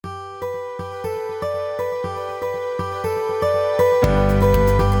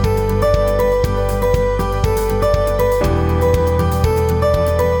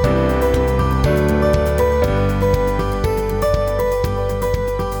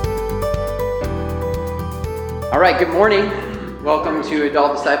All right, good morning. Welcome to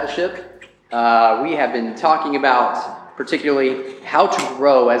Adult Discipleship. We have been talking about particularly how to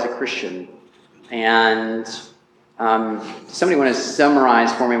grow as a Christian. And somebody want to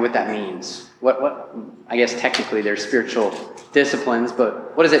summarize for me what that means? What? I guess technically they're spiritual disciplines,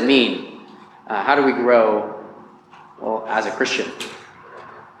 but what does it mean? How do we grow as a Christian?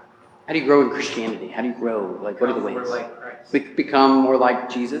 How do you grow in Christianity? How do you grow? Like, what are the ways? More like Christ. We become more like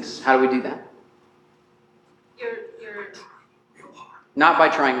Jesus. How do we do that? You're Not by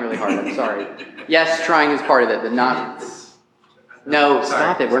trying really hard, I'm sorry. Yes, trying is part of it, but not... No,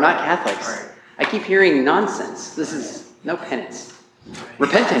 stop it. We're not Catholics. Sorry. I keep hearing nonsense. This is no penance.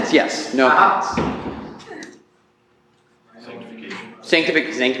 Repentance, yes. No penance.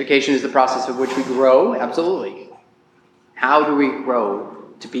 Sanctification is the process of which we grow. Absolutely. How do we grow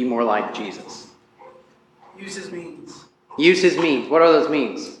to be more like Jesus? Use his means. Use his means. What are those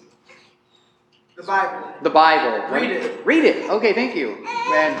means? The Bible. The Bible. Read it. Read it. Okay, thank you.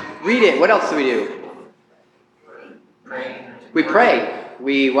 And read it. What else do we do? Pray. We pray.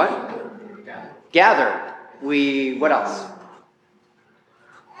 We what? Gather. We, what else?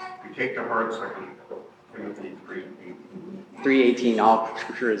 We take to heart 2 Timothy 3:18. 3:18, all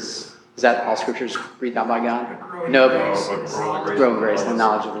scriptures. Is that all scriptures breathed out by God? No, No. but Grow in grace and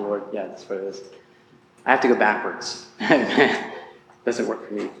knowledge of the Lord. Yeah, that's what it is. I have to go backwards. Doesn't work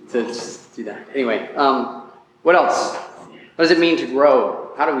for me to just do that. Anyway, what else? What does it mean to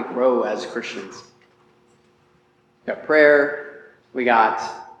grow? How do we grow as Christians? We got prayer. We got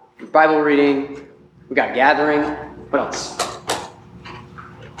Bible reading. We got gathering. What else?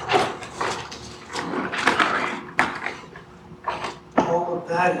 All of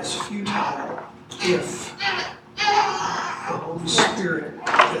that is futile if the Holy Spirit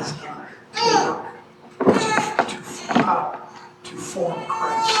does not work to form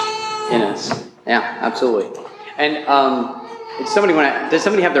Christ In us. Yeah, absolutely. And does somebody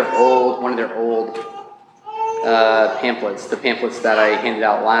have one of their old pamphlets? The pamphlets that I handed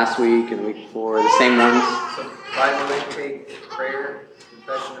out last week and the week before, the same ones? So Bible intake, prayer,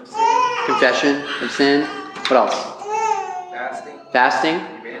 confession of sin, Confession of sin. What else? fasting, Fasting.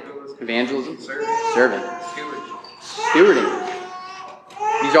 evangelism, Serving. stewardship. Stewarding.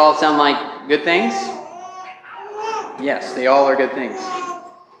 These all sound like good things? Yes, they all are good things.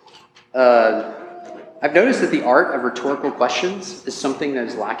 I've noticed that the art of rhetorical questions is something that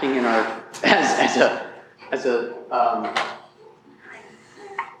is lacking in our as a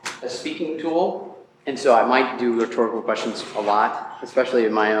speaking tool, and so I might do rhetorical questions a lot, especially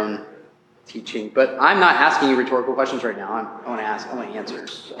in my own teaching. But I'm not asking you rhetorical questions right now. I want to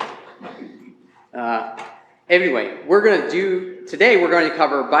answers. So. Anyway, today we're going to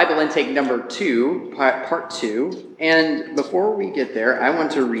cover Bible intake number 2, part 2. And before we get there, I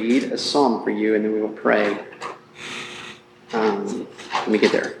want to read a psalm for you, and then we will pray. Let me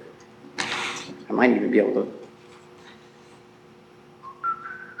get there. I might even be able to.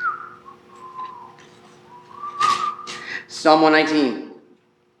 Psalm 119,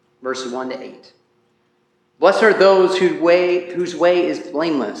 verses 1 to 8. Blessed are those whose way is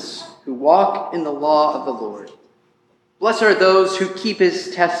blameless, who walk in the law of the Lord. Blessed are those who keep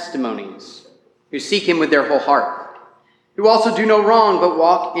his testimonies, who seek him with their whole heart, who also do no wrong but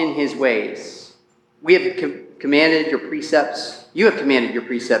walk in his ways. You have commanded your precepts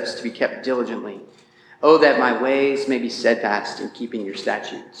to be kept diligently. Oh, that my ways may be steadfast in keeping your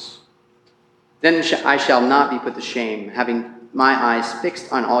statutes. Then I shall not be put to shame, having my eyes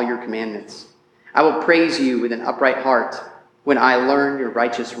fixed on all your commandments. I will praise you with an upright heart when I learn your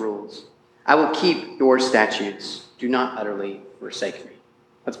righteous rules. I will keep your statutes. Do not utterly forsake me.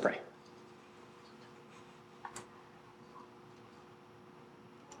 Let's pray.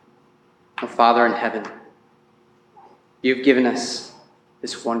 Oh, Father in heaven, you've given us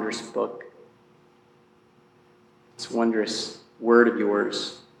this wondrous book, this wondrous word of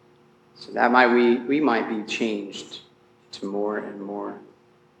yours, so that we might be changed to more and more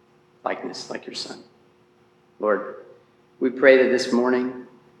likeness like your Son. Lord, we pray that this morning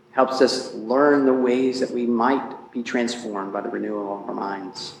helps us learn the ways that we might be transformed by the renewal of our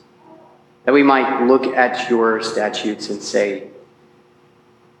minds, that we might look at your statutes and say,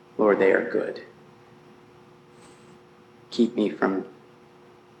 Lord, they are good. Keep me from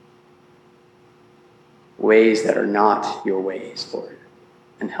ways that are not your ways, Lord,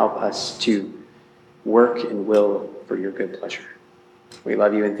 and help us to work and will for your good pleasure. We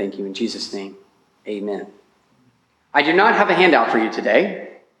love you and thank you in Jesus' name. Amen. I do not have a handout for you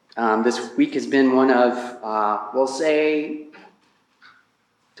today. This week has been one of, we'll say,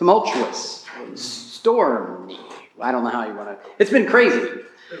 tumultuous, stormy. I don't know how you want to. It's been crazy.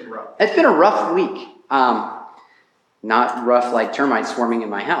 It's been a rough week. Not rough like termites swarming in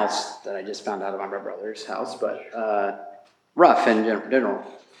my house that I just found out of my brother's house, but rough in general.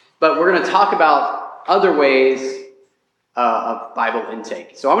 But we're going to talk about other ways of Bible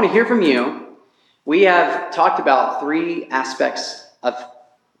intake. So I want to hear from you. We have talked about three aspects of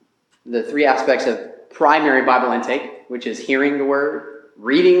primary Bible intake, which is hearing the Word,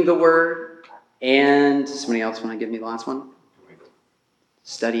 reading the Word, and somebody else want to give me the last one?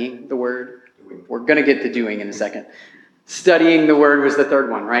 Studying the Word. We're going to get to doing in a second. Studying the Word was the third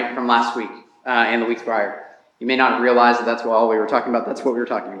one, right, from last week and the weeks prior. You may not have realized that that's all we were talking about. That's what we were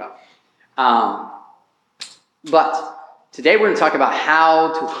talking about. But today we're going to talk about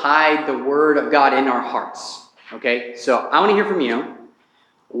how to hide the Word of God in our hearts. Okay, so I want to hear from you.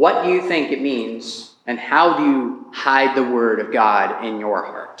 What do you think it means, and how do you hide the Word of God in your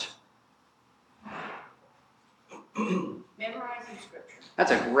heart? Memorizing Scripture.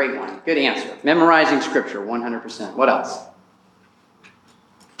 That's a great one. Good answer. Memorizing Scripture, 100%. What else?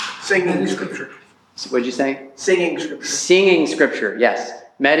 Singing Scripture. What did you say? Singing Scripture. Singing Scripture, yes.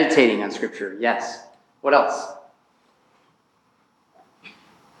 Meditating on Scripture, yes. What else?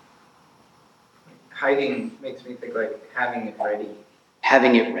 Hiding makes me think like having it ready.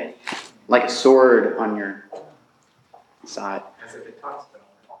 Having it ready. Like a sword on your side. As if it talks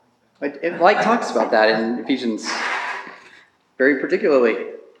about it. It talks about that in Ephesians very particularly.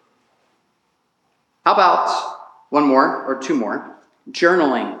 How about one more or two more?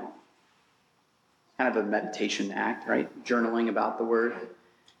 Journaling. Kind of a meditation act, right? Journaling about the Word.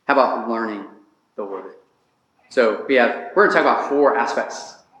 How about learning the Word? So we're going to talk about four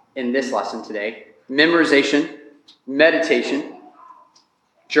aspects in this lesson today. Memorization, meditation,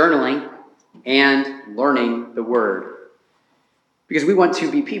 journaling, and learning the Word. Because we want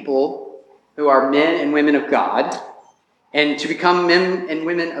to be people who are men and women of God. And to become men and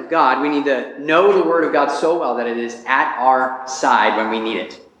women of God, we need to know the Word of God so well that it is at our side when we need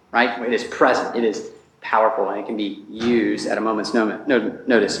it. Right? It is present. It is powerful, and it can be used at a moment's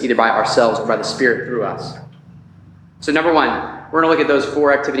notice, either by ourselves or by the Spirit through us. So number one, we're going to look at those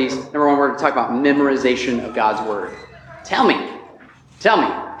four activities. Number one, we're going to talk about memorization of God's Word. Tell me,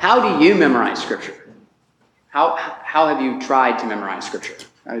 how do you memorize Scripture? How have you tried to memorize Scripture?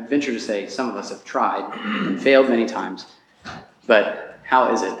 I would venture to say some of us have tried and failed many times. But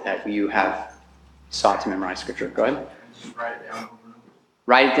how is it that you have sought to memorize Scripture? Go ahead. Just write it down.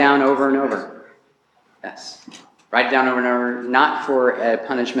 Write it down over and over. Yes. Write it down over and over, not for a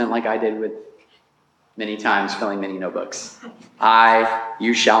punishment like I did with many times filling many notebooks.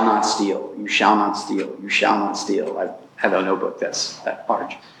 You shall not steal. You shall not steal. You shall not steal. I have a notebook that's that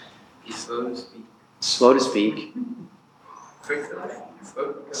large. Be slow to speak. Slow to speak. Quick to listen. Slow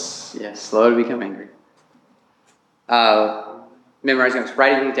to become. Yes, slow to become angry. Memorizing,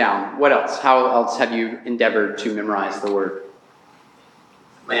 writing it down. What else? How else have you endeavored to memorize the Word?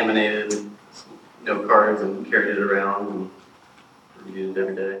 Laminated note cards and carried it around and reviewed it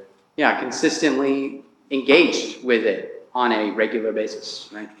every day. Yeah, consistently engaged with it on a regular basis,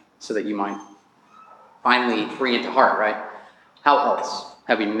 right? So that you might finally bring it to heart, right? How else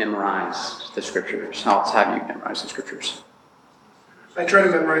have you memorized the Scriptures? How else have you memorized the Scriptures? I try to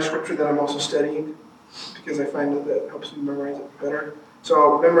memorize Scripture that I'm also studying because I find that helps me memorize it better.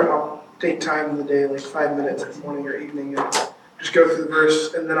 So I'll take time in the day, like 5 minutes in the morning or evening, and just go through the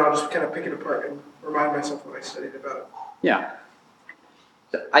verse, and then I'll just kind of pick it apart and remind myself what I studied about it. Yeah.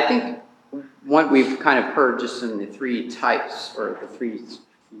 So I think what we've kind of heard just in the three types or the three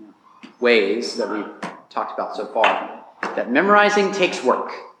ways that we've talked about so far, that memorizing takes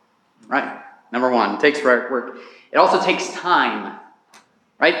work, right? Number one, it takes work. It also takes time,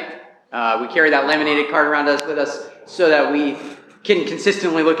 right? We carry that laminated card around with us so that we can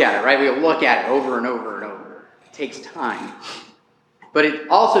consistently look at it, right? We'll look at it over and over and over. It takes time. But it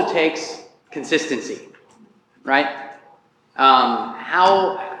also takes consistency, right? How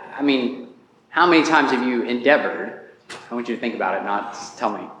many times have you endeavored, I want you to think about it, not just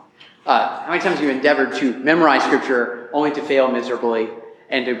tell me. How many times have you endeavored to memorize Scripture only to fail miserably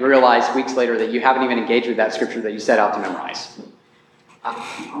and to realize weeks later that you haven't even engaged with that Scripture that you set out to memorize?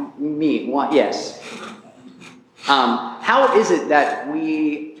 Yes. How is it that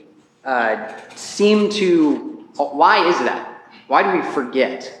we why is that? Why do we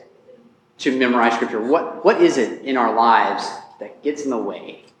forget to memorize Scripture? What is it in our lives that gets in the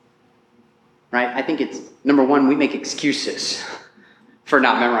way? Right? I think it's, number one, we make excuses for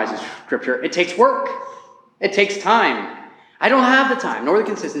not memorizing Scripture. It takes work. It takes time. I don't have the time, nor the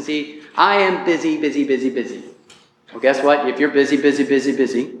consistency. I am busy. Well, guess what? If you're busy,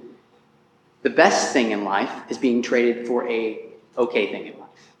 the best thing in life is being traded for a okay thing in life.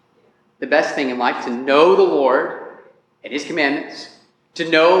 The best thing in life is to know the Lord and his commandments, to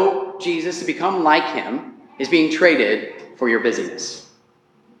know Jesus, to become like him, is being traded for your busyness.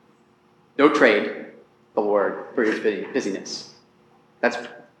 Don't trade the Lord for your busyness. That's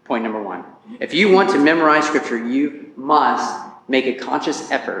point number one. If you want to memorize Scripture, you must make a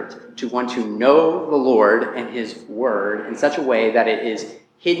conscious effort to want to know the Lord and his word in such a way that it is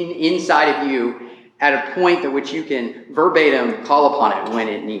hidden inside of you at a point at which you can verbatim call upon it when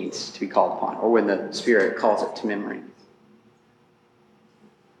it needs to be called upon, or when the Spirit calls it to memory.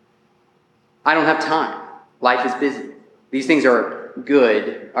 I don't have time. Life is busy. These things are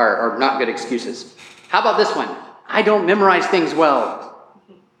good, are not good excuses. How about this one? I don't memorize things well.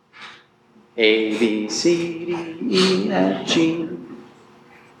 A, B, C, D, E, F, G,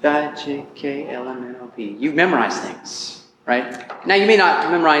 J, K, L, M, N, O, P. You memorize things, right? Now, you may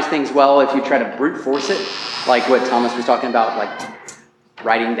not memorize things well if you try to brute force it, like what Thomas was talking about, like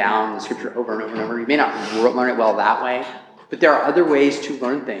writing down the Scripture over and over and over. You may not learn it well that way, but there are other ways to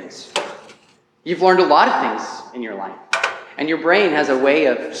learn things. You've learned a lot of things in your life, and your brain has a way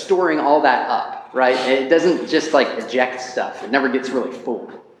of storing all that up, right? It doesn't just like eject stuff. It never gets really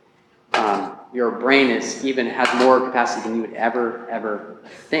full. Your brain has more capacity than you would ever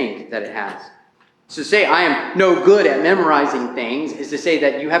think that it has. So to say I am no good at memorizing things is to say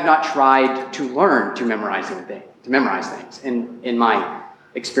that you have not tried to learn to memorize things in my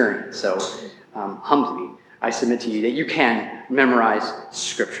experience. So humbly, I submit to you that you can memorize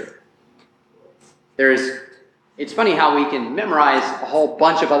Scripture. It's funny how we can memorize a whole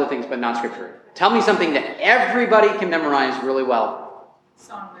bunch of other things but not Scripture. Tell me something that everybody can memorize really well.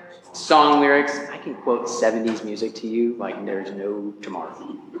 Song lyrics. I can quote 70s music to you like there's no tomorrow.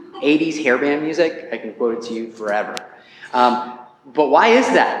 80s hairband music, I can quote it to you forever. But why is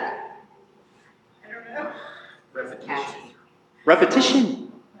that? I don't know.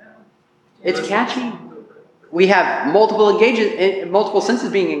 Repetition. It's catchy. We have multiple senses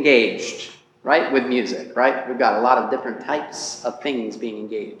being engaged, right, with music, right? We've got a lot of different types of things being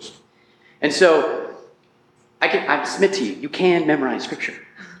engaged. And so I submit to you, you can memorize Scripture.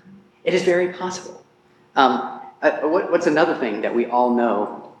 It is very possible. What's another thing that we all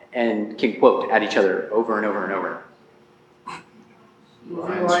know and can quote at each other over and over and over?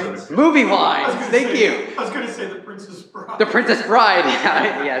 Movie lines. Thank you. I was going to say The Princess Bride. The Princess Bride.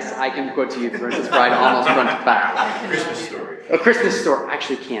 Yes, I can quote to you The Princess Bride almost front to back. Christmas Story. A Christmas Story. I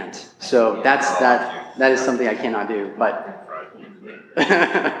actually can't. So that is something I cannot do. But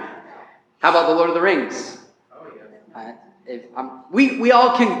how about The Lord of the Rings? We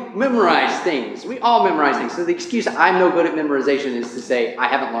all can memorize things. We all memorize things. So the excuse I'm no good at memorization is to say I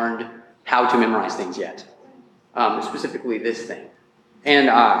haven't learned how to memorize things yet. Specifically this thing. And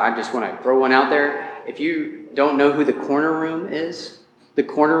I just want to throw one out there. If you don't know who the Corner Room is, the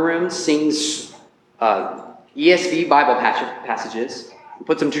Corner Room sings ESV Bible passages and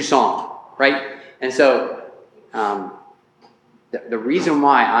puts them to song, right? And so the reason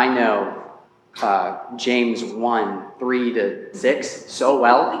why I know James 1:3-6 so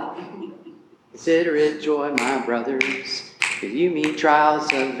well. Consider it joy, my brothers, if you meet trials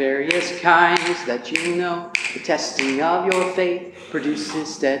of various kinds, that you know the testing of your faith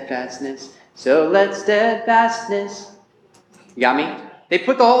produces steadfastness. So let steadfastness. You got me? They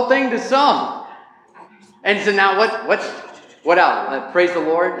put the whole thing to song. And so now what else? Praise the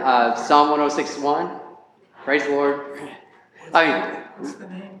Lord. Psalm 106:1. Praise the Lord. What's the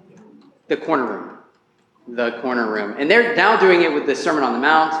name? The Corner Room. The Corner Room. And they're now doing it with the Sermon on the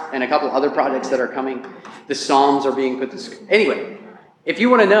Mount and a couple other projects that are coming. The Psalms are being put to... Anyway, if you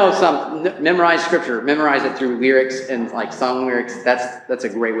want to know memorize Scripture, memorize it through lyrics and like song lyrics. That's a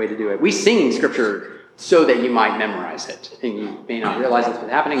great way to do it. We sing Scripture so that you might memorize it. And you may not realize that's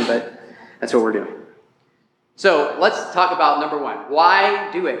what's happening, but that's what we're doing. So let's talk about number one. Why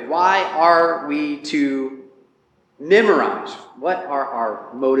do it? Why are we to memorize? What are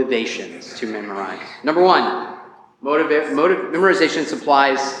our motivations to memorize? Number one, memorization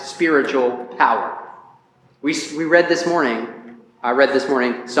supplies spiritual power. I read this morning,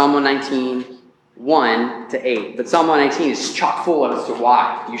 Psalm 119, 1-8. But Psalm 119 is chock full as to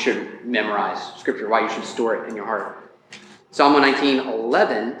why you should memorize Scripture, why you should store it in your heart. Psalm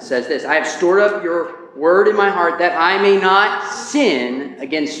 119:11 says this, I have stored up your word in my heart that I may not sin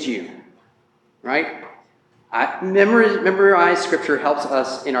against you. Right? Memorize Scripture helps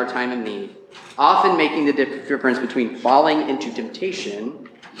us in our time of need, often making the difference between falling into temptation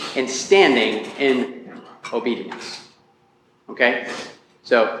and standing in obedience. Okay?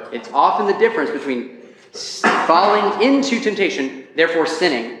 So it's often the difference between falling into temptation, therefore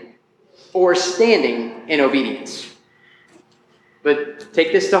sinning, or standing in obedience. But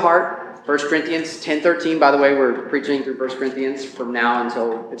take this to heart. 1 Corinthians 10:13, by the way, we're preaching through 1 Corinthians from now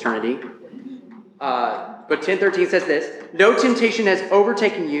until eternity. But 10:13 says this, "No temptation has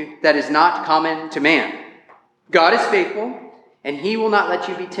overtaken you that is not common to man. God is faithful, and he will not let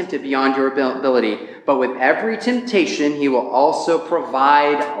you be tempted beyond your ability. But with every temptation, he will also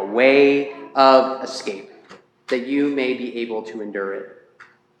provide a way of escape, that you may be able to endure it."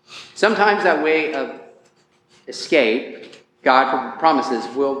 Sometimes that way of escape, God promises,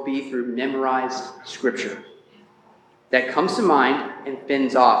 will be through memorized scripture that comes to mind and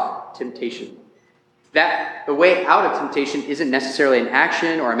fends off temptation. That the way out of temptation isn't necessarily an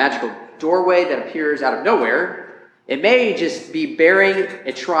action or a magical doorway that appears out of nowhere. It may just be bearing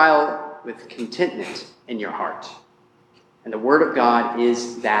a trial with contentment in your heart. And the Word of God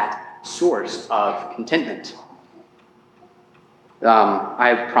is that source of contentment.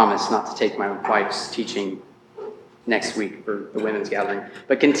 I promise not to take my wife's teaching next week for the women's gathering.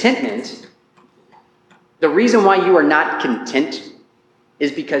 But contentment, the reason why you are not content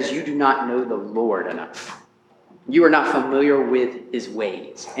is because you do not know the Lord enough. You are not familiar with his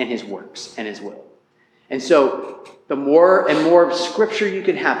ways and his works and his will. And so the more and more scripture you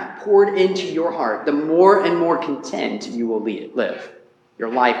can have poured into your heart, the more and more content you will live. Your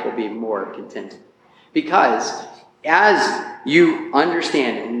life will be more content. Because as you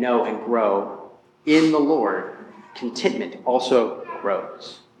understand and know and grow in the Lord, contentment also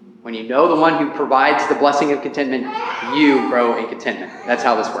grows. When you know the one who provides the blessing of contentment, you grow in contentment. That's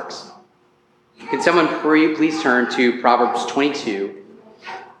how this works. Can someone please turn to Proverbs 22,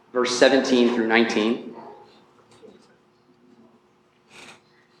 verse 17 through 19?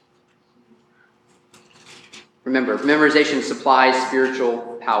 Remember, memorization supplies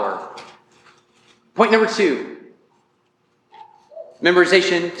spiritual power. Point number 2.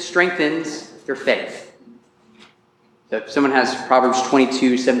 Memorization strengthens your faith. So if someone has Proverbs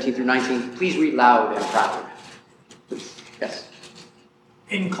 22, 17 through 19, please read loud and proud. Please. Yes.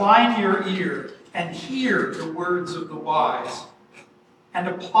 Incline your ear and hear the words of the wise, and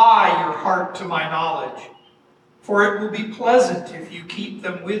apply your heart to my knowledge. For it will be pleasant if you keep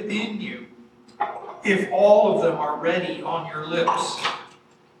them within you, if all of them are ready on your lips,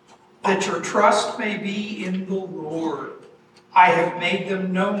 that your trust may be in the Lord. I have made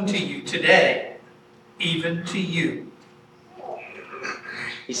them known to you today, even to you.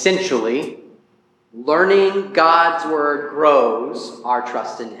 Essentially, learning God's word grows our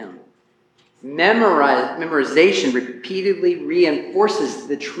trust in him. Memorization repeatedly reinforces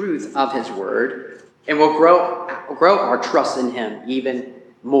the truth of his word and will grow our trust in him even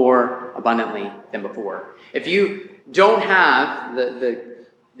more abundantly than before. If you don't have the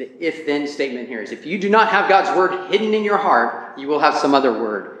if-then statement here is, if you do not have God's word hidden in your heart, you will have some other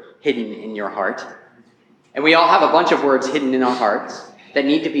word hidden in your heart. And we all have a bunch of words hidden in our hearts that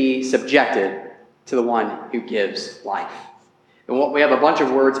need to be subjected to the one who gives life. And we have a bunch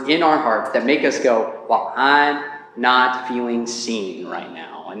of words in our hearts that make us go, well, I'm not feeling seen right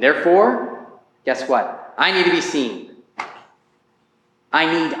now. And therefore, guess what? I need to be seen. I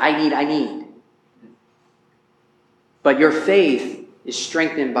need. But your faith is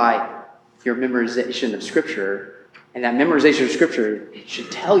strengthened by your memorization of Scripture. And that memorization of Scripture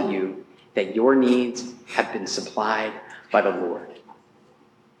should tell you that your needs have been supplied by the Lord.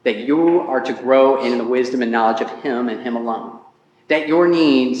 That you are to grow in the wisdom and knowledge of him and him alone. That your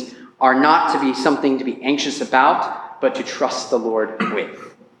needs are not to be something to be anxious about, but to trust the Lord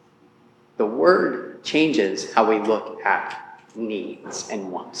with. The word changes how we look at needs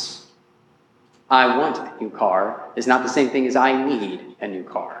and wants. I want a new car is not the same thing as I need a new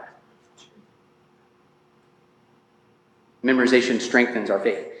car. Memorization strengthens our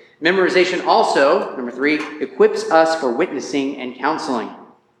faith. Memorization also, number 3, equips us for witnessing and counseling.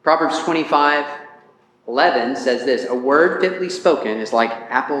 Proverbs 25:11 says this, "A word fitly spoken is like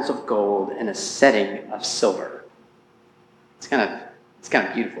apples of gold in a setting of silver." It's kind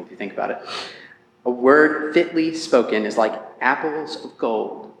of beautiful if you think about it. A word fitly spoken is like apples of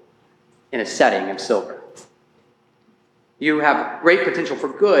gold in a setting of silver. You have great potential for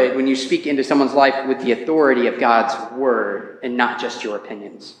good when you speak into someone's life with the authority of God's word and not just your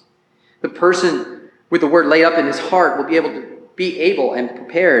opinions. The person with the word laid up in his heart will be able and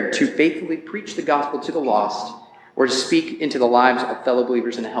prepared to faithfully preach the gospel to the lost or to speak into the lives of fellow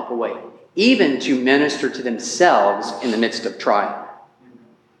believers in a helpful way, even to minister to themselves in the midst of trial.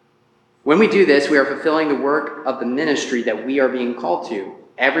 When we do this, we are fulfilling the work of the ministry that we are being called to.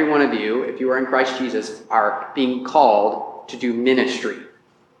 Every one of you, if you are in Christ Jesus, are being called to do ministry.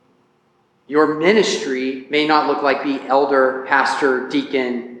 Your ministry may not look like be elder, pastor,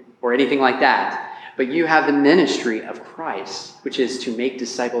 deacon, or anything like that. but you have the ministry of Christ, which is to make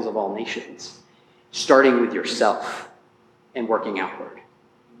disciples of all nations, starting with yourself and working outward.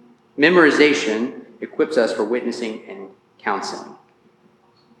 Memorization equips us for witnessing and counseling.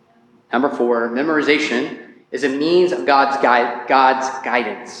 Number 4, memorization is a means of God's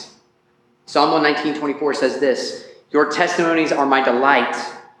guidance. Psalm 119:24 says this, "Your testimonies are my delight.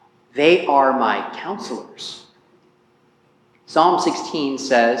 They are my counselors." Psalm 16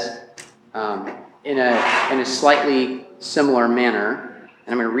 says, in a slightly similar manner,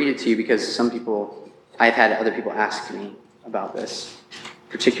 and I'm going to read it to you because I've had other people ask me about this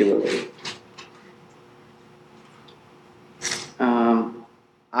particularly.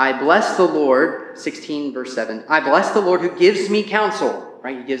 I bless the Lord, 16 verse 7, I bless the Lord who gives me counsel,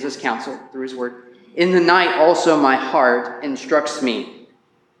 right? He gives us counsel through his word. In the night also my heart instructs me.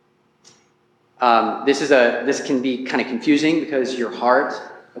 This can be kind of confusing because your heart,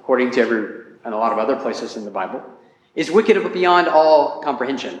 according to and a lot of other places in the Bible, is wicked beyond all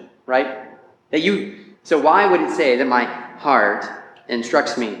comprehension, right? So why would it say that my heart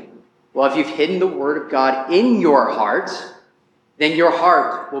instructs me? Well, if you've hidden the word of God in your heart, then your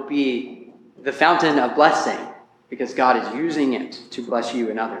heart will be the fountain of blessing because God is using it to bless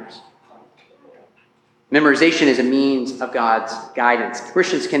you and others. Memorization is a means of God's guidance.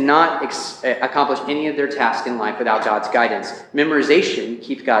 Christians cannot accomplish any of their tasks in life without God's guidance. Memorization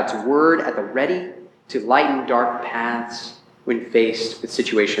keeps God's word at the ready to lighten dark paths when faced with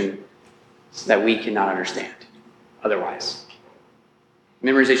situations that we cannot understand otherwise.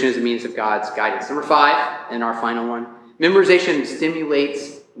 Memorization is a means of God's guidance. Number 5, and our final one, memorization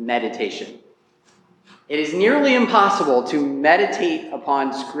stimulates meditation. It is nearly impossible to meditate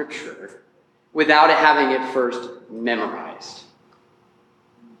upon Scripture without it having it first memorized.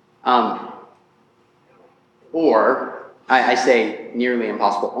 Or, I say nearly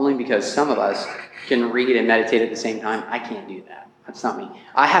impossible only because some of us can read and meditate at the same time. I can't do that. That's not me.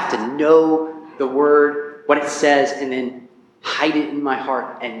 I have to know the word, what it says, and then hide it in my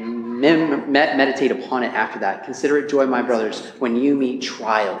heart and meditate upon it after that. Consider it joy, my brothers, when you meet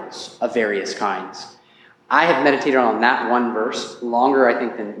trials of various kinds. I have meditated on that one verse longer, I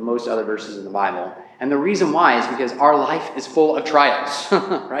think, than most other verses in the Bible. And the reason why is because our life is full of trials,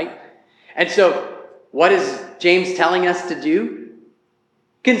 right? And so, what is James telling us to do?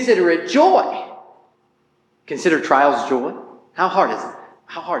 Consider it joy. Consider trials joy. How hard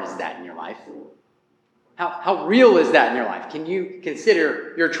is that in your life? How real is that in your life? Can you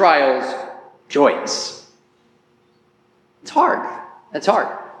consider your trials joyous? It's hard. It's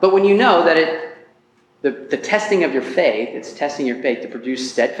hard. But when you know that the testing of your faith, it's testing your faith to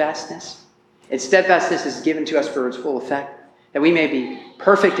produce steadfastness. And steadfastness is given to us for its full effect, that we may be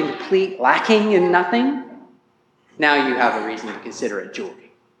perfect and complete, lacking in nothing. Now you have a reason to consider it joy.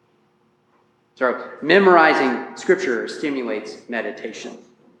 So memorizing Scripture stimulates meditation.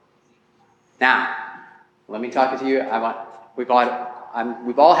 Now, let me talk to you. We've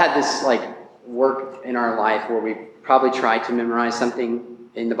all had this work in our life where we probably tried to memorize something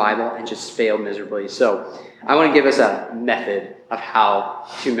in the Bible and just failed miserably. So I want to give us a method of how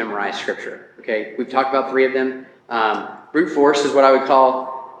to memorize Scripture. Okay, we've talked about 3 of them. Brute force is what I would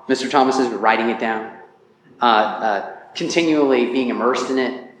call Mr. Thomas's writing it down. Continually being immersed in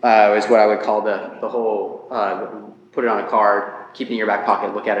it is what I would call the whole put it on a card, keep it in your back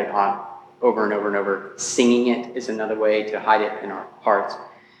pocket, look at it over and over and over. Singing it is another way to hide it in our hearts.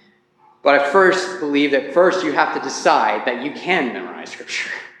 But I first believe that first you have to decide that you can memorize Scripture.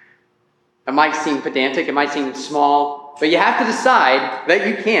 It might seem pedantic, it might seem small, but you have to decide that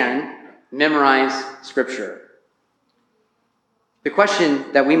you can memorize Scripture. The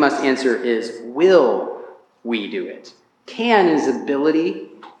question that we must answer is, will we do it? Can is ability,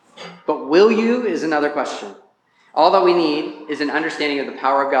 but will you is another question. All that we need is an understanding of the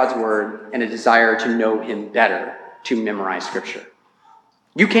power of God's Word and a desire to know Him better to memorize Scripture.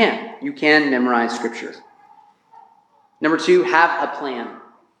 You can memorize Scripture. Number 2, have a plan.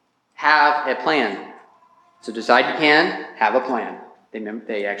 Have a plan. So decide you can, have a plan.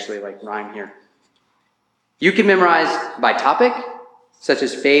 They actually rhyme here. You can memorize by topic, such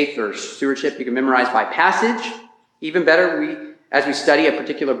as faith or stewardship. You can memorize by passage. Even better, as we study a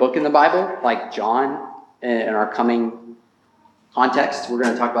particular book in the Bible, like John, in our coming context, we're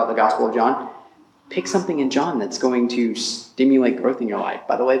going to talk about the Gospel of John. Pick something in John that's going to stimulate growth in your life.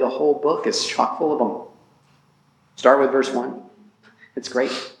 By the way, the whole book is chock full of them. Start with verse 1. It's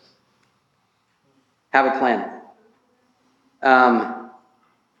great. Have a plan.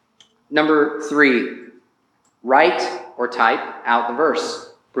 Number 3, write or type out the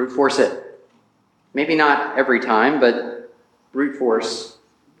verse. Brute force it. Maybe not every time, but brute force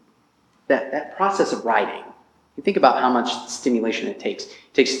that process of writing, you think about how much stimulation it takes.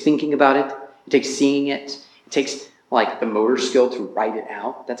 It takes thinking about it. It takes seeing it. It takes like the motor skill to write it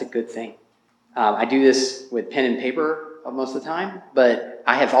out. That's a good thing. I do this with pen and paper most of the time, but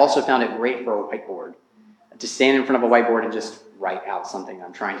I have also found it great for a whiteboard. To stand in front of a whiteboard and just write out something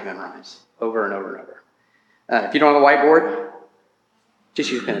I'm trying to memorize over and over and over. If you don't have a whiteboard,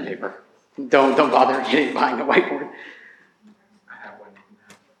 just use pen and paper. Don't bother buying a whiteboard. I have one.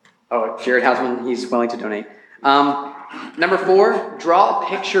 Oh, Jared has one. He's willing to donate. Number 4, draw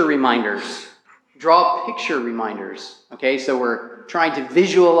picture reminders. Draw picture reminders. Okay, so we're trying to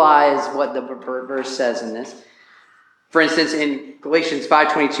visualize what the verse says in this. For instance, in Galatians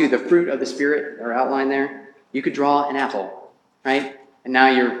 5:22, the fruit of the Spirit are outlined there. You could draw an apple, right? And now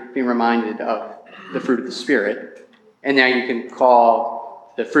you're being reminded of the fruit of the Spirit. And now you can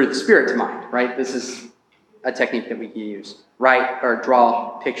call the fruit of the Spirit to mind, right? This is a technique that we can use. Write or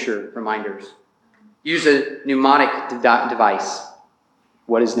draw picture reminders. Use a mnemonic device.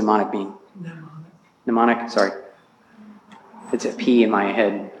 What does mnemonic mean? Mnemonic, sorry. It's a P in my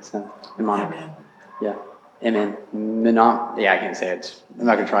head. It's not mnemonic. Yeah. MN. Yeah, I can't say it. I'm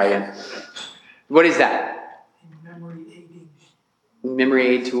not going to try again. What is that? Memory aiding. Memory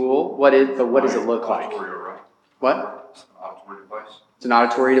aid tool. What does it look like? What? It's an auditory device. It's an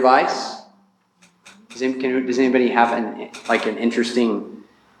auditory device. Does anybody have an interesting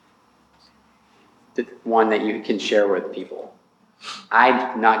one that you can share with people?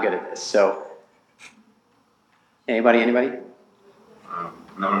 I'm not good at this, so anybody?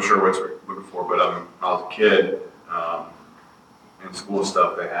 I'm not sure what you're looking for, but when I was a kid, in school and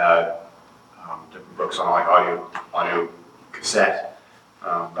stuff, they had different books on like audio cassette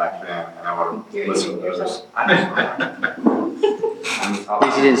back then, and I would listen to those. At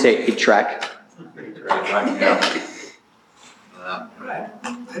least you didn't say 8-track.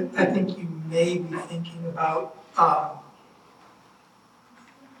 I think you may be thinking about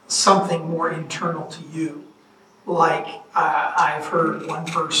something more internal to you. Like I've heard one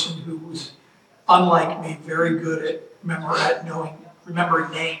person who was, unlike me, very good at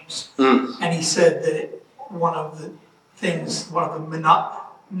remembering names. And he said that one of the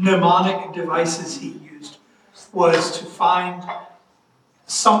mnemonic devices he used was to find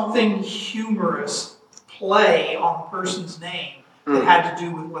something humorous play on the person's name that had to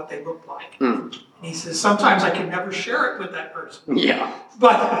do with what they looked like. And he says, sometimes I can never share it with that person. Yeah.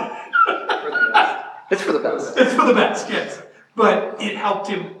 But It's for the best. it's for the best, yes. But it helped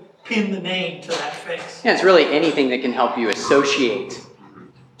him pin the name to that face. Yeah, it's really anything that can help you associate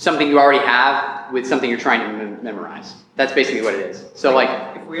something you already have with something you're trying to memorize. That's basically what it is. So like,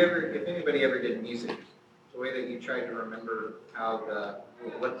 If anybody ever did music, the way that you tried to remember how the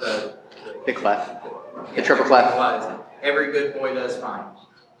clef, the triple clef, was, every good boy does fine.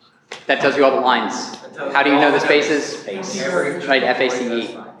 that tells you all the lines. How do you know the spaces? Every good Right, boy FACE. does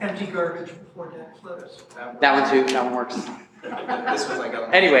fine. Empty garbage before dead flips. That one too. That one works. This was like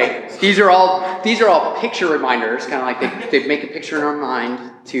Anyway, these are all picture reminders, kind of like they make a picture in our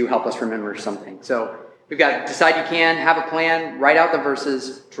mind to help us remember something. So we've got decide you can, have a plan, write out the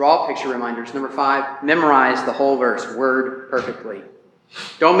verses, draw picture reminders. Number 5, memorize the whole verse, word perfectly.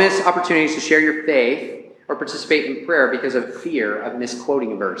 Don't miss opportunities to share your faith or participate in prayer because of fear of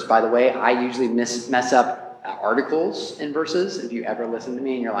misquoting a verse. By the way, I usually mess up articles in verses. If you ever listen to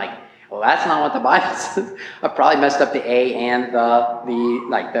me and you're like, well, that's not what the Bible says. I probably messed up the A and the,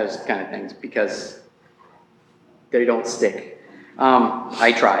 like those kind of things because they don't stick.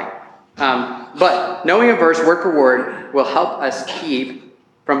 I try. But knowing a verse word for word will help us keep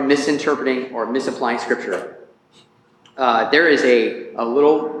from misinterpreting or misapplying Scripture. There is a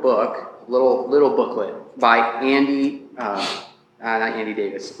little book, little booklet by Andy, not Andy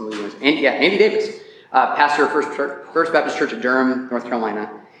Davis. Andy Davis, pastor of First Baptist Church of Durham, North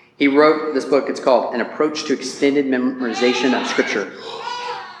Carolina. He wrote this book. It's called An Approach to Extended Memorization of Scripture.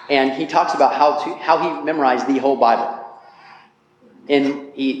 And he talks about how he memorized the whole Bible.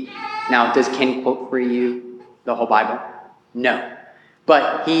 And can he quote for you the whole Bible? No.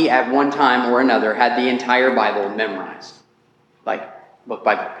 But he, at one time or another, had the entire Bible memorized. Like, book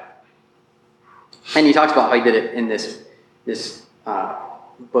by book. And he talks about how he did it in this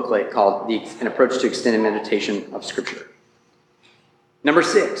booklet called An Approach to Extended Meditation of Scripture. Number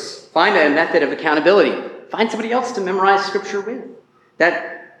 6, find a method of accountability. Find somebody else to memorize Scripture with.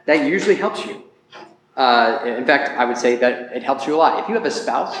 That usually helps you. In fact, I would say that it helps you a lot. If you have a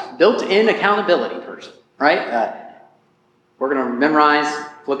spouse, built-in accountability person, right? We're going to memorize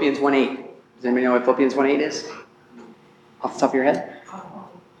Philippians 1:8. Does anybody know what Philippians 1:8 is? Off the top of your head?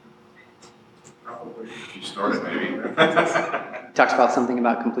 Probably. You started maybe. It talks about something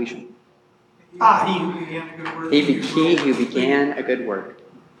about completion. He who began a good work. He who began a good work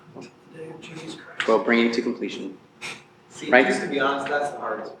The day of Jesus Christ. will bring it to completion. See, Right. just to be honest, that's the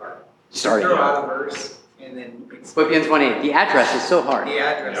hardest part. Starting. Throw out a verse and then explain. Philippians 1:8. The address is so hard. The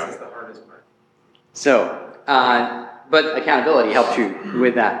address is the hardest part. So, but accountability helps you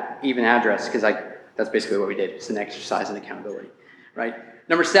with that even address, because that's basically what we did. It's an exercise in accountability, right?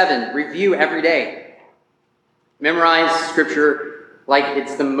 Number 7, review every day. Memorize scripture like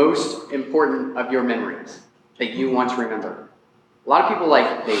it's the most important of your memories that you want to remember. A lot of people,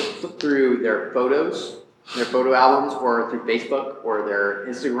 they flip through their photos, their photo albums, or through Facebook or their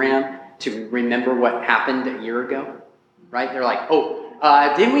Instagram to remember what happened a year ago, right? They're like,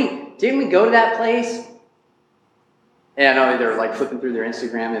 didn't we go to that place? And I know they're thlipping through their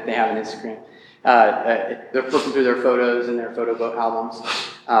Instagram if they have an Instagram. They're flipping through their photos and their photo book albums.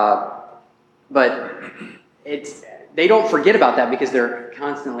 But they don't forget about that because they're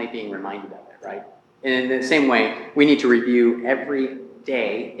constantly being reminded of it, right? And in the same way, we need to review every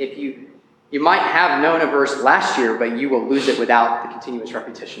day. If you might have known a verse last year, but you will lose it without the continuous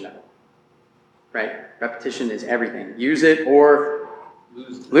repetition of it, right? Repetition is everything. Use it or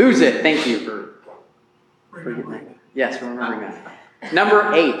lose it. Thank you for Remembering. Yes, remembering that.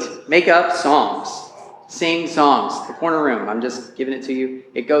 Number 8, make up songs. Sing songs. The corner room, I'm just giving it to you.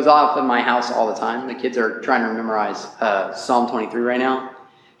 It goes off in my house all the time. The kids are trying to memorize Psalm 23 right now.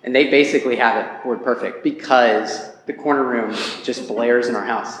 And they basically have it word perfect because the corner room just blares in our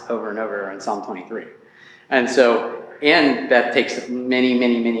house over and over in Psalm 23. And that takes many,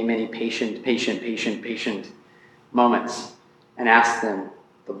 many, many, many patient moments. And ask them,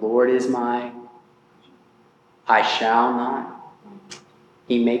 the Lord is my, I shall not.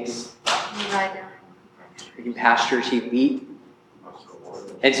 He makes green pastures, he lead.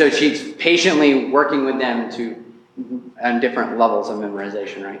 And so she's patiently working with them on different levels of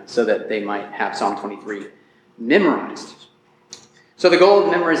memorization, right? So that they might have Psalm 23 memorized. So the goal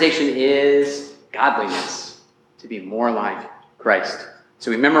of memorization is godliness, to be more like Christ.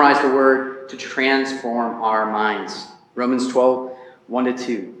 So we memorize the word to transform our minds. Romans 12,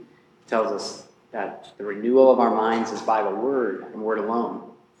 1-2 tells us that the renewal of our minds is by the word and word alone.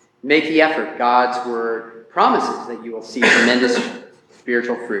 Make the effort. God's word promises that you will see tremendous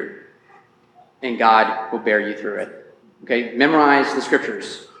spiritual fruit, and God will bear you through it. Okay, memorize the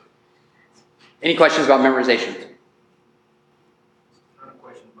scriptures. Any questions about memorization? Not a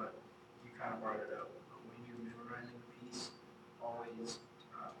question, but you kind of brought it up. When you're memorizing a piece, always,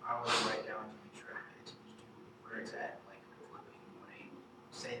 I always write down to make sure I pay attention to where it's at, like Philippians 1:8.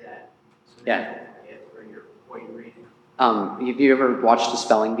 Say that. So Yeah. you don't forget what you're reading. Have you ever watched the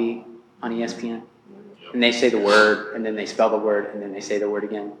spelling bee on ESPN? And they say the word, and then they spell the word, and then they say the word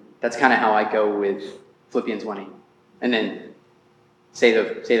again. That's kind of how I go with Philippians 1:8. And then say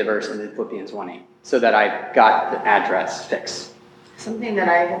the verse, and then Philippians 1:8, so that I got the address fixed. Something that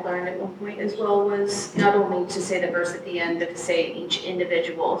I had learned at one point as well was not only to say the verse at the end, but to say each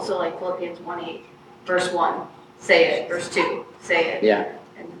individual. So like Philippians 1:8, verse 1, say it. Verse 2, say it. Yeah.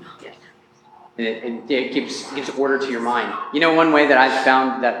 And it gives order to your mind. You know, one way that I've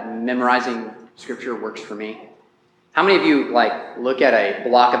found that memorizing scripture works for me? How many of you look at a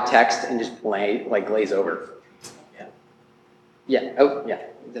block of text and just glaze over? Yeah. Oh, yeah.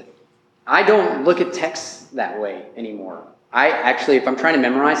 I don't look at text that way anymore. I actually, if I'm trying to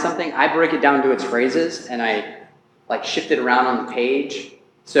memorize something, I break it down to its phrases and I shift it around on the page.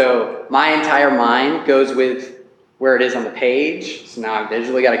 So my entire mind goes with where it is on the page. So now I've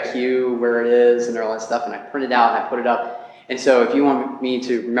visually got a cue where it is and all that stuff, and I print it out and I put it up. And so if you want me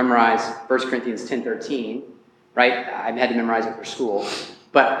to memorize 1 Corinthians 10:13, right? I had to memorize it for school.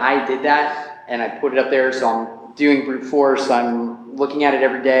 But I did that and I put it up there, so I'm doing brute force. I'm looking at it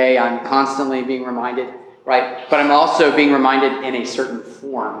every day. I'm constantly being reminded, right? But I'm also being reminded in a certain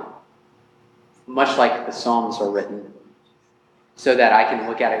form, much like the Psalms are written, so that I can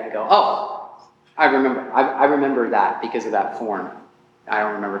look at it and go, oh, I remember that because of that form. I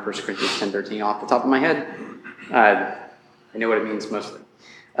don't remember 1 Corinthians 10:13 off the top of my head. I know what it means mostly.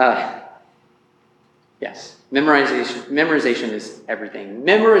 Yes, memorization is everything.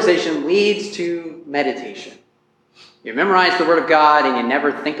 Memorization leads to meditation. You memorize the Word of God and you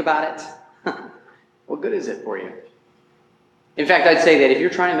never think about it. What good is it for you? In fact, I'd say that if you're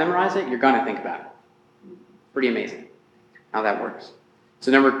trying to memorize it, you're going to think about it. Pretty amazing how that works.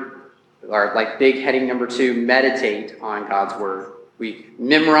 So big heading number 2, meditate on God's Word. We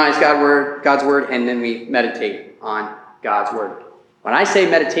memorize God's Word, and then we meditate on God's Word. When I say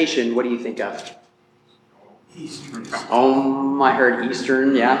meditation, what do you think of? Eastern. I heard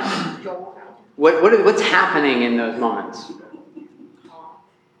Eastern, yeah. What's happening in those moments?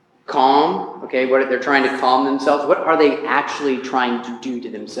 Calm, okay, what they're trying to calm themselves. What are they actually trying to do to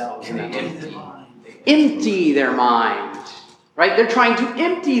themselves? In that Empty their mind. empty their mind, right? They're trying to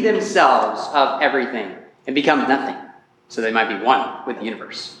empty themselves of everything and become nothing, so they might be one with the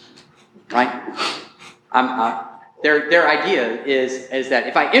universe, right? Their idea is that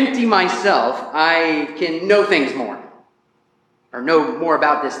if I empty myself, I can know things more, or know more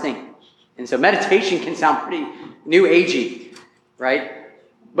about this thing. And so meditation can sound pretty new agey, right?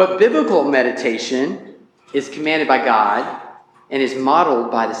 But biblical meditation is commanded by God and is modeled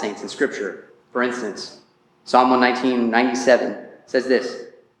by the saints in Scripture. For instance, Psalm 119:97 says this,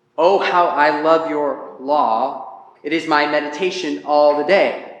 "Oh, how I love your law. It is my meditation all the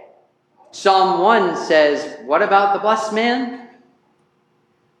day." Psalm 1 says, what about the blessed man?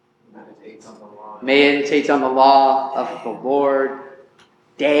 Meditates on the law. Meditates on the law of the Lord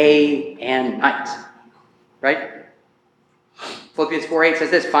day and night. Right? Philippians 4:8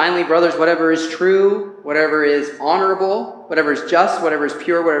 says this, "Finally, brothers, whatever is true, whatever is honorable, whatever is just, whatever is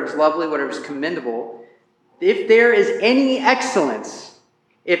pure, whatever is lovely, whatever is commendable, if there is any excellence,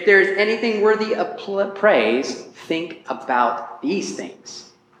 if there is anything worthy of praise, think about these things."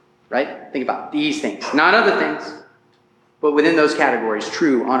 Right? Think about these things, not other things, but within those categories: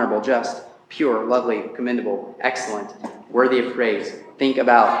 true, honorable, just, pure, lovely, commendable, excellent, worthy of praise. Think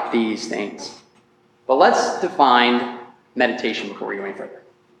about these things. But let's define meditation before we go any further.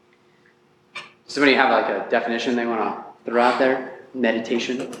 Somebody have like a definition they want to throw out there?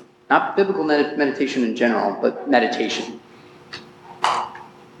 Meditation. Not biblical meditation in general, but meditation. I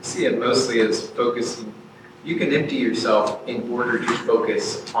see it mostly as focusing. You can empty yourself in order to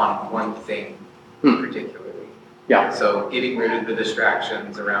focus on one thing particularly. Yeah. So getting rid of the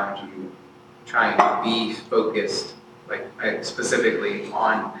distractions around you, trying to be focused, specifically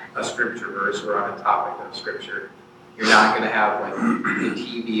on a scripture verse or on a topic of scripture. You're not going to have like the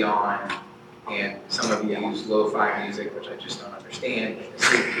TV on, and some of you use lo-fi music, which I just don't understand. You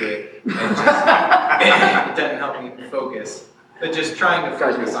sleep to it, and it doesn't help me focus. But just trying to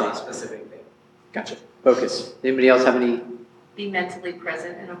focus on a specific thing. Gotcha. Focus. Anybody else have any? Be mentally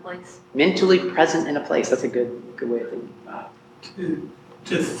present in a place. Mentally present in a place. That's a good way of thinking about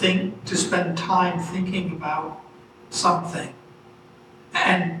it. To spend time thinking about something,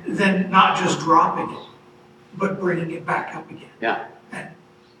 and then not just dropping it, but bringing it back up again. Yeah. And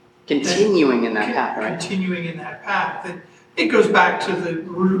continuing in that path, right? Continuing in that path. It goes back to the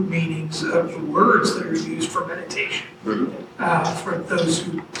root meanings of the words that are used for meditation. Mm-hmm. For those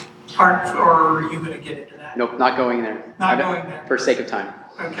who aren't, or are you going to get into that? Nope, not going there. Not going there. For sake of time.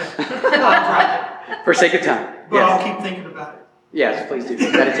 Okay. I'll drop it. For sake of time. But Yes. I'll keep thinking about it. Yes, please do.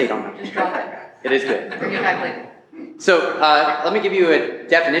 Meditate on it. Just drop it. It is good. Bring it back later. So let me give you a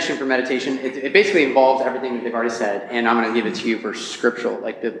definition for meditation. It basically involves everything that they've already said, and I'm going to give it to you for scriptural,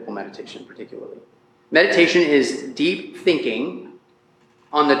 like biblical meditation particularly. Meditation is deep thinking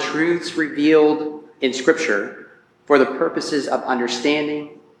on the truths revealed in Scripture for the purposes of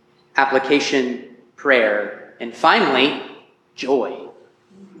understanding, application, prayer, and finally, joy.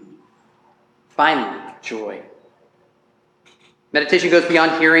 Finally, joy. Meditation goes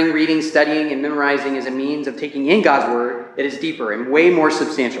beyond hearing, reading, studying, and memorizing as a means of taking in God's Word. It is deeper and way more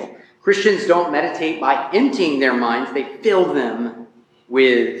substantial. Christians don't meditate by emptying their minds. They fill them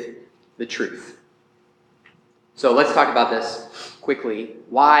with the truth. So let's talk about this quickly.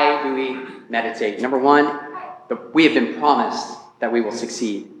 Why do we meditate? Number one, we have been promised that we will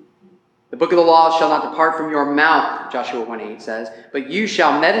succeed. The book of the law shall not depart from your mouth, Joshua 1:8 says, but you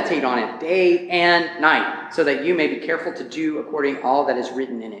shall meditate on it day and night, so that you may be careful to do according all that is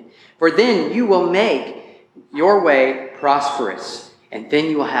written in it. For then you will make your way prosperous, and then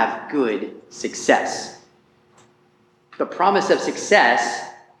you will have good success. The promise of success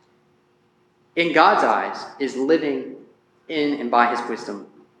in God's eyes is living in and by his wisdom.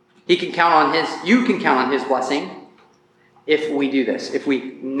 You can count on his blessing if we do this, if we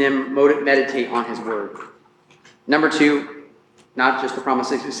meditate on his word. Number two, not just the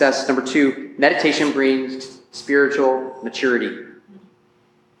promise of success. Number two, meditation brings spiritual maturity.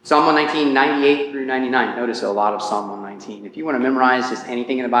 Psalm 119, 98 through 99. Notice a lot of Psalm 119. If you want to memorize just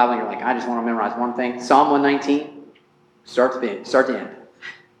anything in the Bible, and you're like, I just want to memorize one thing, Psalm 119, start to end.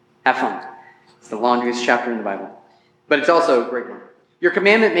 Have fun. It's the longest chapter in the Bible. But it's also a great one. Your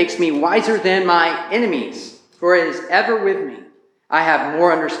commandment makes me wiser than my enemies, for it is ever with me. I have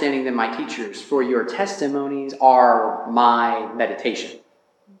more understanding than my teachers, for your testimonies are my meditation.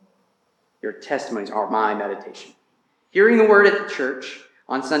 Your testimonies are my meditation. Hearing the word at the church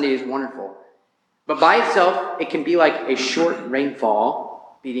on Sunday is wonderful, but by itself, it can be like a short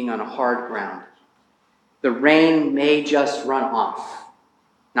rainfall beating on a hard ground. The rain may just run off,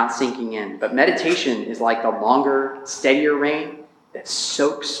 not sinking in. But meditation is like the longer, steadier rain that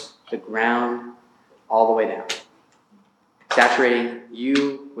soaks the ground all the way down, saturating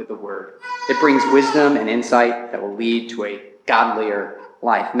you with the word. It brings wisdom and insight that will lead to a godlier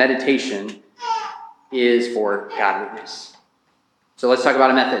life. Meditation is for godliness. So let's talk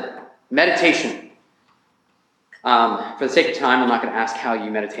about a method. Meditation. For the sake of time, I'm not going to ask how you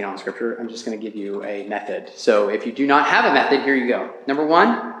meditate on Scripture. I'm just going to give you a method. So if you do not have a method, here you go. Number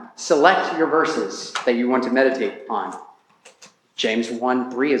 1, select your verses that you want to meditate on. James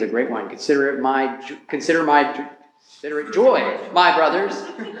 1:3 is a great one. Consider it joy, my brothers.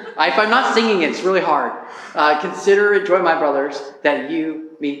 If I'm not singing it, it's really hard. Consider it joy, my brothers, that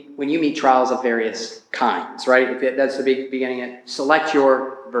when you meet trials of various kinds, right? That's the beginning. Select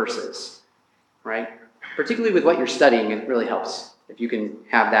your verses, right? Particularly with what you're studying, it really helps if you can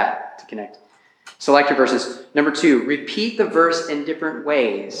have that to connect. Select your verses. Number 2, repeat the verse in different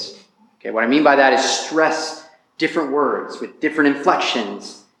ways. Okay, what I mean by that is stress different words with different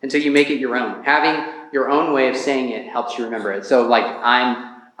inflections until you make it your own. Having your own way of saying it helps you remember it. So like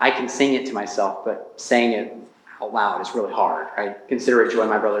I can sing it to myself, but saying it out loud is really hard, right? Consider it joy,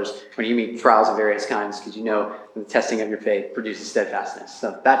 my brothers, when you meet trials of various kinds, because you know the testing of your faith produces steadfastness.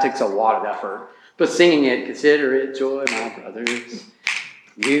 So that takes a lot of effort. But singing it, consider it joy, my brothers,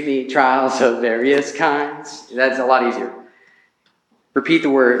 you meet trials of various kinds. That's a lot easier. Repeat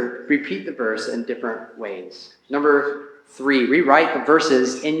the verse in different ways. Number 3, rewrite the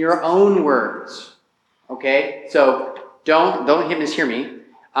verses in your own words. Okay? So don't mishear me.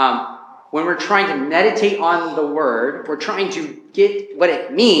 When we're trying to meditate on the word, we're trying to get what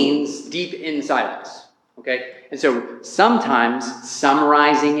it means deep inside of us. Okay? And so sometimes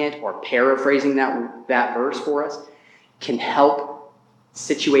summarizing it or paraphrasing that verse for us can help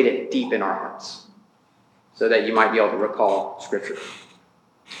situate it deep in our hearts so that you might be able to recall Scripture.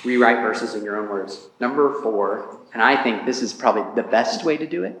 Rewrite verses in your own words. Number 4, and I think this is probably the best way to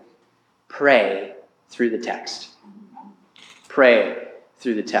do it, pray through the text. Pray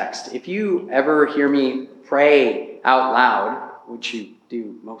through the text. If you ever hear me pray out loud, which you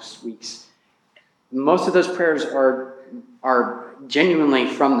do most weeks, most of those prayers are genuinely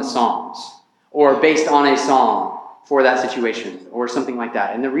from the Psalms or based on a psalm for that situation or something like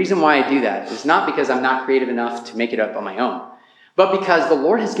that. And the reason why I do that is not because I'm not creative enough to make it up on my own, but because the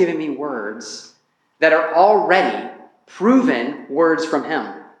Lord has given me words that are already proven words from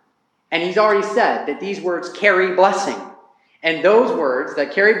Him. And He's already said that these words carry blessing. And those words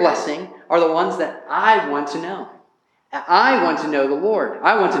that carry blessing are the ones that I want to know. I want to know the Lord.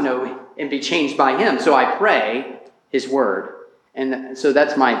 I want to know and be changed by Him. So I pray His word. And so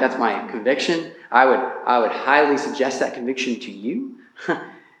that's my conviction. I would highly suggest that conviction to you.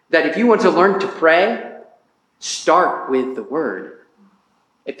 That if you want to learn to pray, start with the word.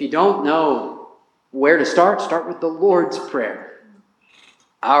 If you don't know where to start with the Lord's Prayer.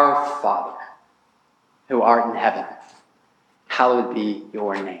 Our Father, who art in heaven, hallowed be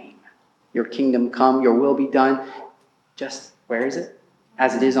your name. Your kingdom come, your will be done. Just, where is it?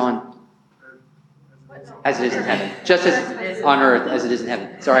 As it is in heaven. Just as on earth as it is in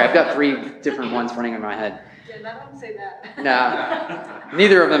heaven. Sorry, I've got 3 different ones running in my head. Yeah, I don't say that. No,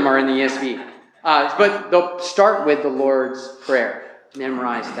 neither of them are in the ESV. But they'll start with the Lord's Prayer.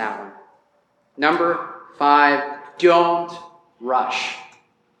 Memorize that one. Number 5, don't rush.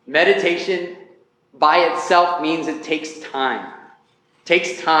 Meditation by itself means it takes time. It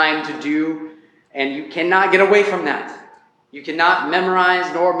takes time to do, and you cannot get away from that. You cannot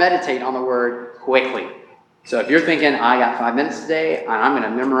memorize nor meditate on the word quickly. So if you're thinking, I got 5 minutes today, and I'm going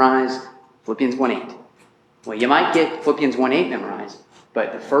to memorize Philippians 1:8. Well, you might get Philippians 1:8 memorized,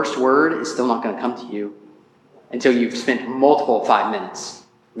 but the first word is still not going to come to you until you've spent multiple 5 minutes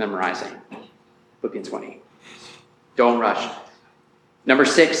memorizing Philippians 1:8. Don't rush. Number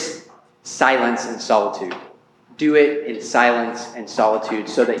 6, silence and solitude. Do it in silence and solitude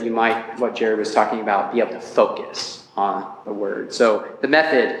so that you might, what Jared was talking about, be able to focus on the word. So the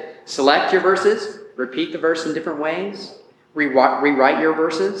method, select your verses, repeat the verse in different ways, rewrite your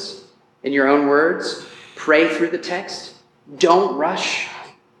verses in your own words, pray through the text, don't rush.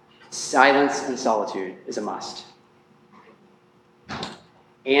 Silence and solitude is a must.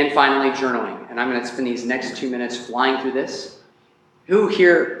 And finally, journaling. And I'm going to spend these next 2 minutes flying through this. Who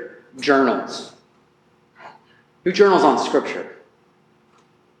here journals? Who journals on Scripture?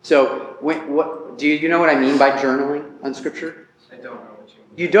 So, what do you know what I mean by journaling on Scripture? I don't know what you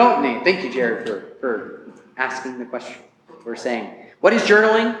mean. You don't need. Thank you, Jared, for asking the question. We're saying, what is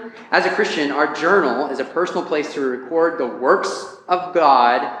journaling? As a Christian, our journal is a personal place to record the works of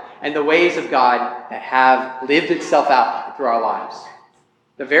God and the ways of God that have lived itself out through our lives.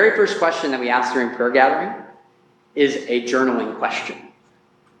 The very first question that we ask during prayer gathering is a journaling question.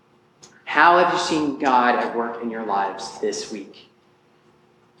 How have you seen God at work in your lives this week?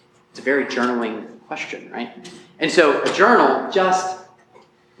 It's a very journaling question, right? And so a journal just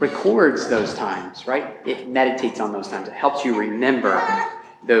records those times, right? It meditates on those times. It helps you remember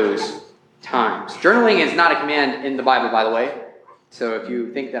those times. Journaling is not a command in the Bible, by the way. So if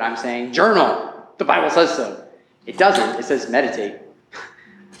you think that I'm saying journal, the Bible says so. It doesn't. It says meditate.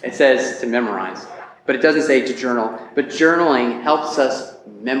 It says to memorize. But it doesn't say to journal. But journaling helps us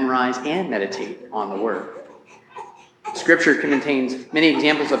memorize and meditate on the Word. Scripture contains many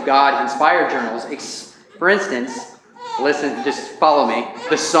examples of God-inspired journals. For instance, listen, just follow me.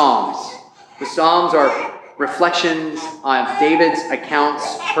 The Psalms. The Psalms are reflections on David's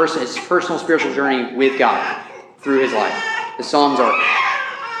accounts, his personal spiritual journey with God through his life. The Psalms are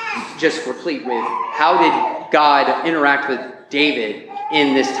just replete with how did God interact with David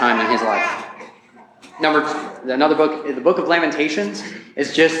in this time in his life. Another book, the Book of Lamentations,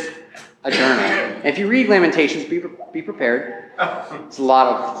 is just a journal. And if you read Lamentations, be prepared. It's a lot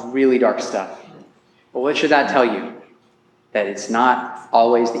of really dark stuff. But what should that tell you? That it's not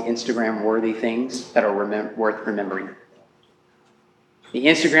always the Instagram-worthy things that are worth remembering. The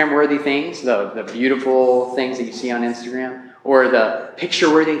Instagram-worthy things, the beautiful things that you see on Instagram, or the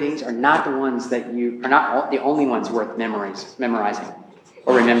picture-worthy things are not the ones that are not the only ones worth memorizing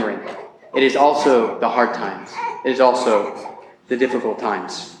or remembering. It is also the hard times. It is also the difficult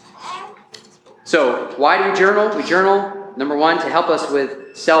times. So, why do we journal? We journal, number one, to help us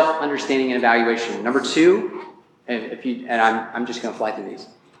with self-understanding and evaluation. Number two, I'm just going to fly through these,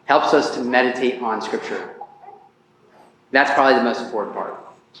 helps us to meditate on Scripture. That's probably the most important part.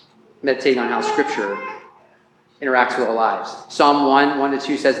 Meditating on how Scripture interacts with our lives. Psalm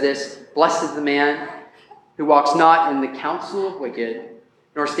 1:1-2 says this, "Blessed is the man who walks not in the counsel of wicked,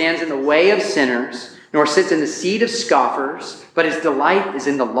 nor stands in the way of sinners, nor sits in the seat of scoffers, but his delight is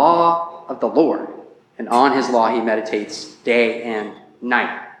in the law of the Lord. And on his law he meditates day and night."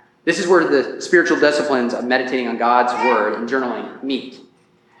 This is where the spiritual disciplines of meditating on God's word and journaling meet.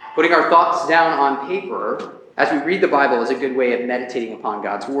 Putting our thoughts down on paper as we read the Bible is a good way of meditating upon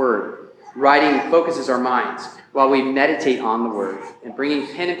God's word. Writing focuses our minds while we meditate on the word. And bringing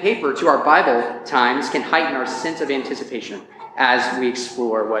pen and paper to our Bible times can heighten our sense of anticipation as we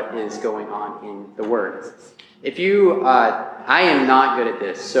explore what is going on in the word. If you, I am not good at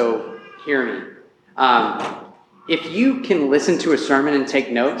this, so hear me. If you can listen to a sermon and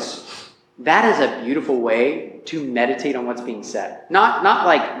take notes, that is a beautiful way to meditate on what's being said. Not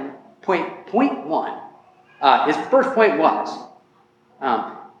like point one. His first point was,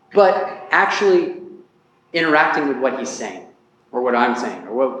 but actually interacting with what he's saying, or what I'm saying,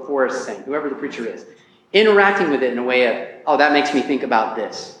 or what Forrest is saying, whoever the preacher is. Interacting with it in a way of, oh, that makes me think about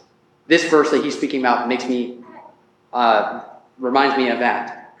this. This verse that he's speaking about makes me, reminds me of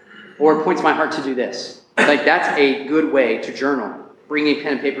that. Or points my heart to do this. Like, that's a good way to journal. Bringing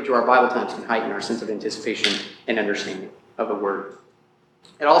pen and paper to our Bible times can heighten our sense of anticipation and understanding of the Word.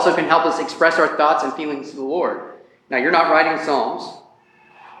 It also can help us express our thoughts and feelings to the Lord. Now, you're not writing Psalms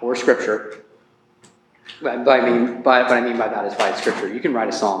or Scripture. What I mean by that is by Scripture. You can write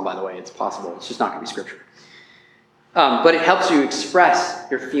a Psalm, by the way. It's possible. It's just not going to be Scripture. But it helps you express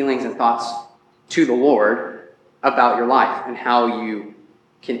your feelings and thoughts to the Lord about your life and how you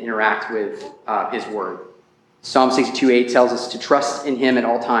can interact with His Word. Psalm 62:8 tells us to trust in Him at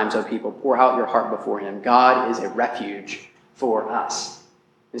all times, O people. Pour out your heart before Him. God is a refuge for us.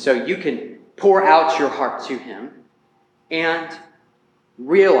 And so you can pour out your heart to Him and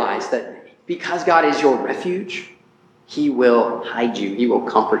realize that because God is your refuge, He will hide you. He will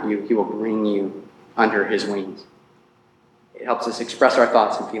comfort you. He will bring you under His wings. It helps us express our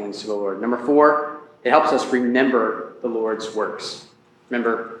thoughts and feelings to the Lord. Number 4, it helps us remember the Lord's works.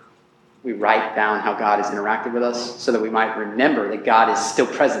 Remember, we write down how God has interacted with us so that we might remember that God is still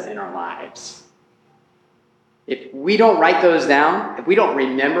present in our lives. If we don't write those down, if we don't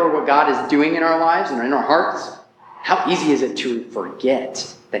remember what God is doing in our lives and in our hearts, how easy is it to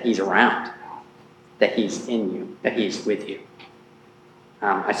forget that He's around, that He's in you, that He's with you?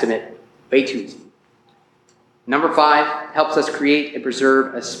 I submit, way too easy. Number 5, helps us create and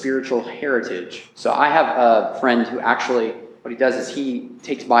preserve a spiritual heritage. So I have a friend who actually, what he does is he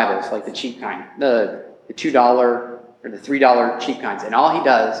takes Bibles, like the cheap kind, the $2 or the $3 cheap kinds, and all he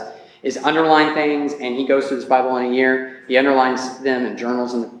does is underline things, and he goes through this Bible in a year. He underlines them and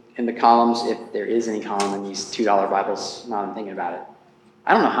journals in the columns, if there is any column in these $2 Bibles. Now I'm thinking about it.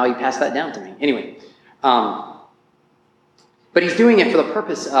 I don't know how he passed that down to me. Anyway, but he's doing it for the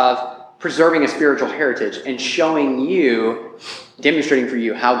purpose of preserving a spiritual heritage and showing you, demonstrating for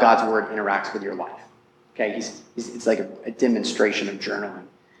you how God's word interacts with your life. Okay, it's like a demonstration of journaling,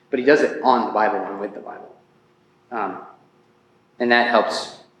 but he does it on the Bible and with the Bible, and that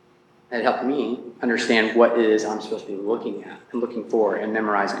helped me understand what it is I'm supposed to be looking at and looking for and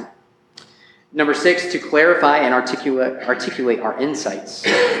memorizing. Number 6, to clarify and articulate our insights.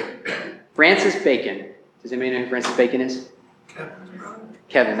 Francis Bacon. Does anybody know who Francis Bacon is?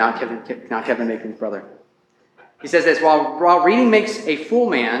 Kevin, not Kevin Bacon's brother. He says this: while reading makes a full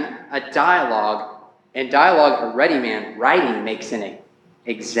man, a dialogue a ready man, writing makes an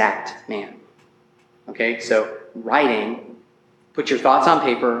exact man. Okay, so writing puts your thoughts on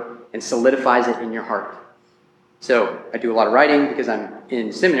paper and solidifies it in your heart. So I do a lot of writing because I'm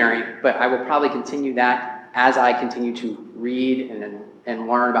in seminary, but I will probably continue that as I continue to read and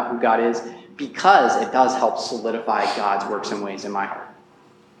learn about who God is, because it does help solidify God's works and ways in my heart.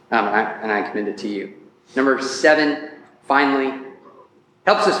 And I commend it to you. Number 7, finally,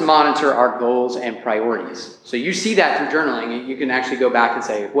 helps us monitor our goals and priorities. So you see that through journaling. You can actually go back and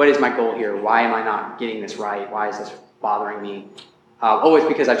say, what is my goal here? Why am I not getting this right? Why is this bothering me? It's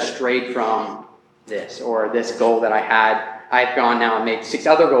because I've strayed from this or this goal that I had. I've gone now and made 6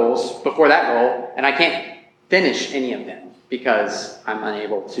 other goals before that goal, and I can't finish any of them because I'm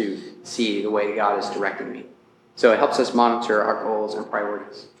unable to see the way God is directing me. So it helps us monitor our goals and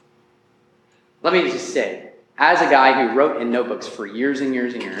priorities. Let me just say, as a guy who wrote in notebooks for years and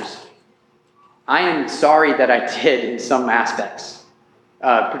years and years, I am sorry that I did in some aspects,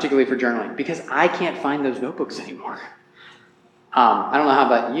 particularly for journaling, because I can't find those notebooks anymore. I don't know how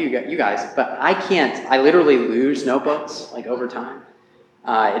about you guys, but I can't. I literally lose notebooks like over time.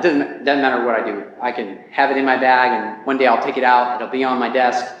 It doesn't matter what I do. I can have it in my bag, and one day I'll take it out. It'll be on my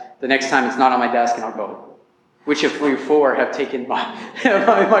desk. The next time it's not on my desk, and I'll go, which of you 4 have taken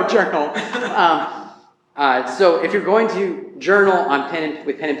my journal? So if you're going to journal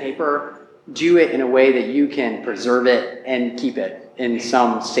with pen and paper, do it in a way that you can preserve it and keep it in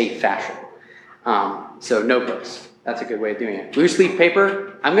some safe fashion. So notebooks, that's a good way of doing it. Loose leaf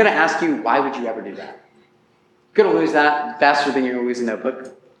paper, I'm going to ask you, why would you ever do that? You're going to lose that faster than you're going to lose a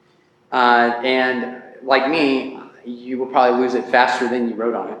notebook. And like me, you will probably lose it faster than you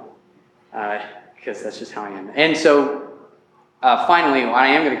wrote on it, because that's just how I am. And so finally, what I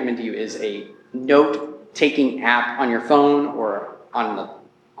am going to commend to you is a note-taking app on your phone or on the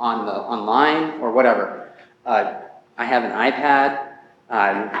online or whatever. I have an iPad.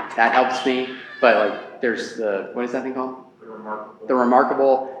 That helps me. But like, there's what is that thing called? The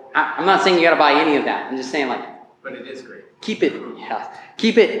Remarkable. I'm not saying you got to buy any of that. I'm just saying, like, But it is great. Keep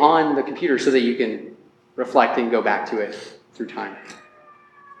it on the computer so that you can reflect and go back to it through time.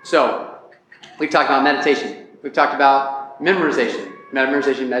 So we've talked about meditation. We've talked about memorization,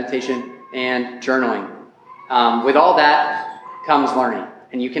 meditation, and journaling. With all that comes learning.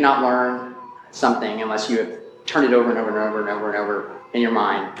 And you cannot learn something unless you have turned it over and over and over and over and over in your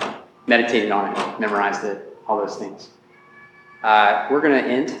mind, meditated on it, memorized it, all those things. We're going to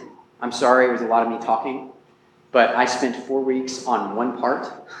end. I'm sorry it was a lot of me talking, but I spent 4 weeks on one part,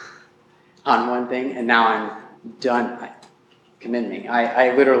 on one thing, and now I'm done. Commend me.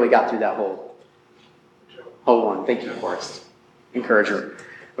 I literally got through that whole one. Thank you, Forrest. Encourager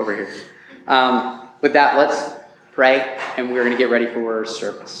over here. With that, let's pray, and we're going to get ready for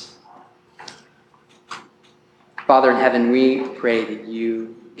service. Father in heaven, we pray that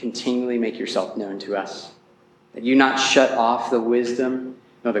you continually make yourself known to us, that you not shut off the wisdom,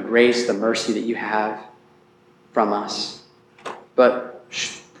 nor the grace, the mercy that you have from us, but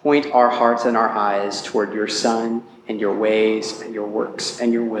point our hearts and our eyes toward your Son and your ways and your works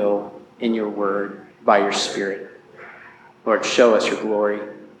and your will in your word by your Spirit. Lord, show us your glory,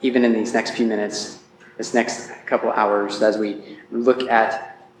 even in these next few minutes, this next couple hours, as we look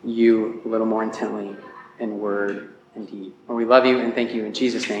at you a little more intently in word and deed. Lord, we love you and thank you in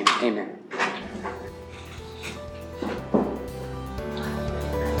Jesus' name. Amen.